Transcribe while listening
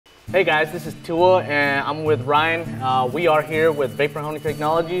Hey guys, this is Toua and I'm with Ryan. We are here with Vapor Honing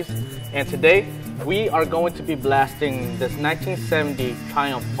Technologies, and today we are going to be blasting this 1970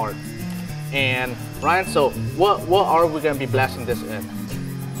 Triumph part. And Ryan, so what are we going to be blasting this in?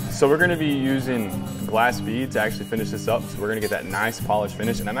 So we're going to be using glass bead to actually finish this up. So we're going to get that nice polished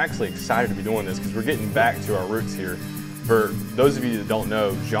finish, and I'm actually excited to be doing this because we're getting back to our roots here. For those of you that don't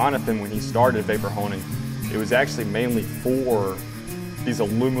know, Jonathan, when he started vapor honing, it was actually mainly for these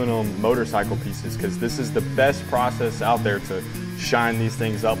aluminum motorcycle pieces, because this is the best process out there to shine these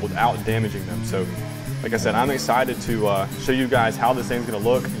things up without damaging them. So like I said, I'm excited to show you guys how this thing's going to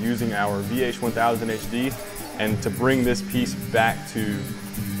look using our VH1000 HD, and to bring this piece back to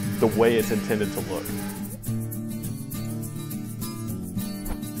the way it's intended to look.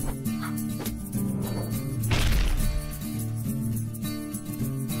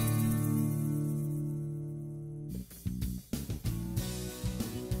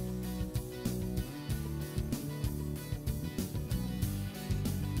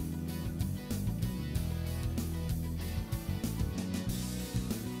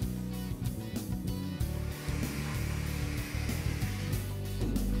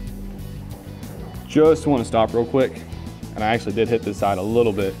 Just want to stop real quick, and I actually did hit this side a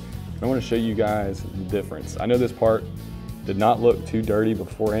little bit. I want to show you guys the difference. I know this part did not look too dirty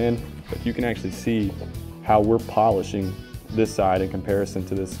beforehand, but you can actually see how we're polishing this side in comparison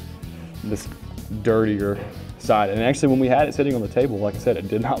to this dirtier side. And actually, when we had it sitting on the table, like I said, it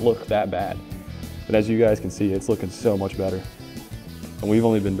did not look that bad. But as you guys can see, it's looking so much better. And we've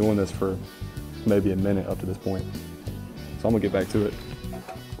only been doing this for maybe a minute up to this point. So I'm gonna get back to it.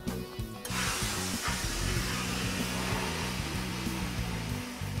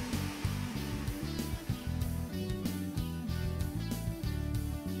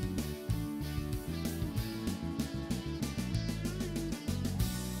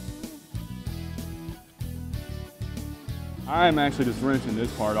 I'm actually just rinsing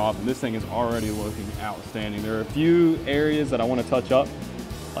this part off, and this thing is already looking outstanding. There are a few areas that I want to touch up,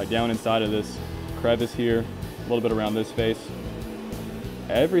 like down inside of this crevice here, a little bit around this face.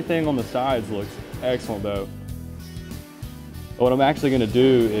 Everything on the sides looks excellent though. What I'm actually going to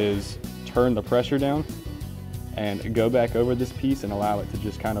do is turn the pressure down and go back over this piece and allow it to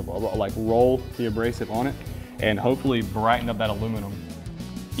just kind of like roll the abrasive on it, and hopefully brighten up that aluminum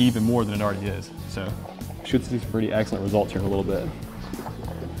even more than it already is. So should see some pretty excellent results here in a little bit.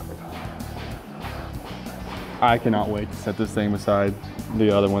 I cannot wait to set this thing beside the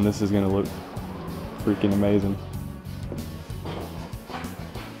other one. This is going to look freaking amazing.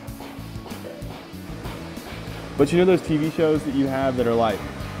 But you know those TV shows that you have that are like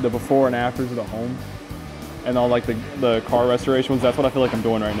the before and afters of the home, and all like the car restoration ones? That's what I feel like I'm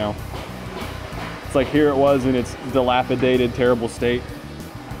doing right now. It's like here it was in its dilapidated, terrible state,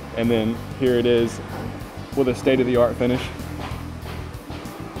 and then here it is with a state-of-the-art finish.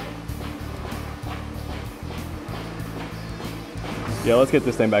 Yeah, let's get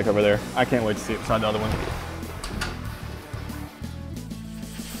this thing back over there. I can't wait to see it beside the other one.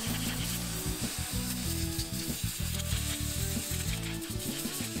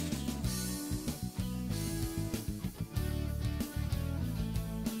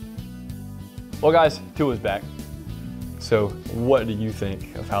 Well guys, Tua's back. So what do you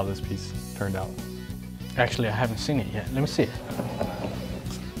think of how this piece turned out? Actually, I haven't seen it yet. Let me see it.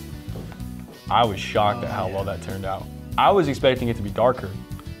 I was shocked at how well that turned out. I was expecting it to be darker.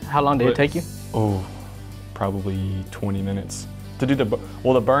 How long did it take you? Oh, probably 20 minutes. To do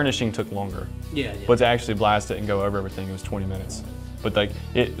the burnishing took longer. Yeah. But to actually blast it and go over everything, it was 20 minutes. But like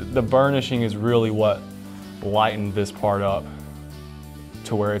the burnishing is really what lightened this part up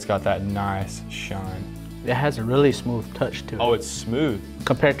to where it's got that nice shine. It has a really smooth touch to it. Oh, it's smooth.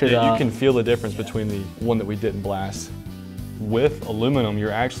 Compared to you can feel the difference between the one that we didn't blast. With aluminum,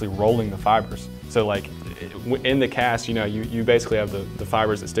 you're actually rolling the fibers. So like in the cast, you know, you basically have the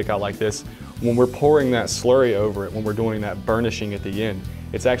fibers that stick out like this. When we're pouring that slurry over it, when we're doing that burnishing at the end,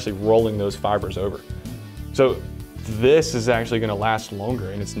 it's actually rolling those fibers over. So this is actually going to last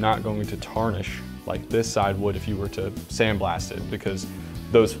longer, and it's not going to tarnish like this side would if you were to sandblast it, because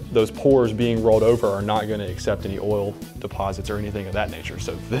those pores being rolled over are not going to accept any oil deposits or anything of that nature.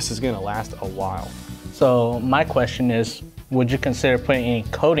 So this is going to last a while. So my question is, would you consider putting any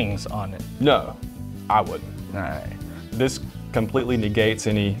coatings on it? No, I wouldn't. All right. This completely negates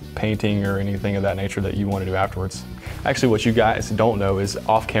any painting or anything of that nature that you want to do afterwards. Actually, what you guys don't know is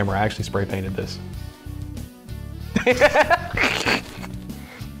off camera, I actually spray painted this.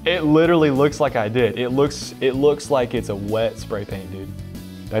 It literally looks like I did. It looks like it's a wet spray paint, dude.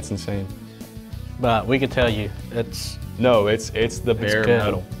 That's insane. But we can tell you, it's No, it's the bare good.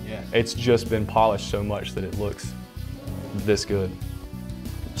 metal. Yeah. It's just been polished so much that it looks this good.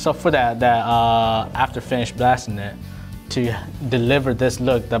 So for that after finish blasting it, to deliver this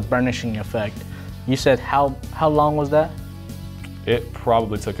look, the burnishing effect, you said how long was that? It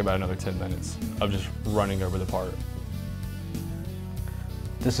probably took about another 10 minutes of just running over the part.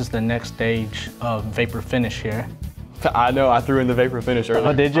 This is the next stage of vapor finish here. I know, I threw in the vapor finish earlier.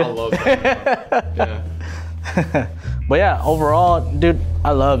 Oh, did you? I love that. Yeah. But yeah, overall, dude,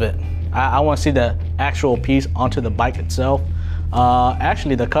 I love it. I want to see the actual piece onto the bike itself.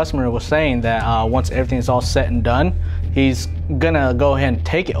 Actually, the customer was saying that once everything's all set and done, he's gonna go ahead and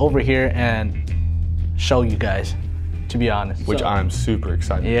take it over here and show you guys, to be honest. Which I'm super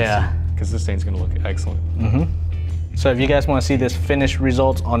excited to see, because this thing's gonna look excellent. So if you guys want to see this finished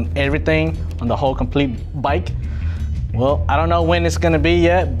results on everything, on the whole complete bike, well, I don't know when it's gonna be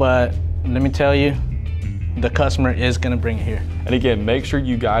yet, but let me tell you, the customer is gonna bring it here. And again, make sure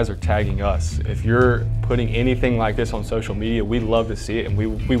you guys are tagging us. If you're putting anything like this on social media, we'd love to see it, and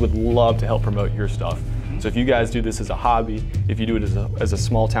we would love to help promote your stuff. So if you guys do this as a hobby, if you do it as a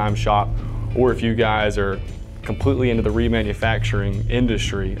small time shop, or if you guys are completely into the remanufacturing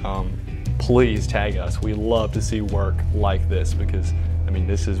industry, please tag us. We love to see work like this, because I mean,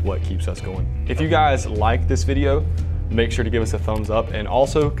 this is what keeps us going. If you guys like this video, make sure to give us a thumbs up, and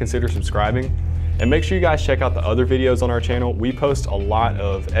also consider subscribing. And make sure you guys check out the other videos on our channel. We post a lot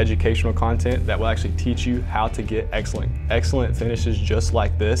of educational content that will actually teach you how to get excellent finishes just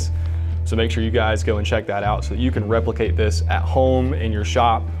like this. So make sure you guys go and check that out so that you can replicate this at home, in your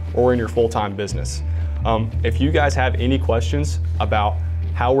shop, or in your full-time business. If you guys have any questions about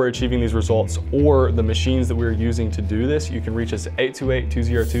how we're achieving these results or the machines that we're using to do this, you can reach us at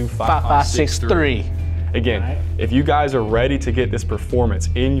 828-202-5563. Again, if you guys are ready to get this performance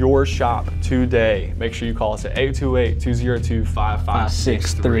in your shop today, make sure you call us at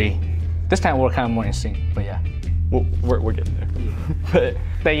 828-202-5563. This time we're kind of more in sync, but yeah. We're getting there. But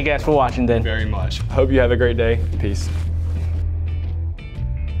thank you guys for watching then. very much. Hope you have a great day. Peace.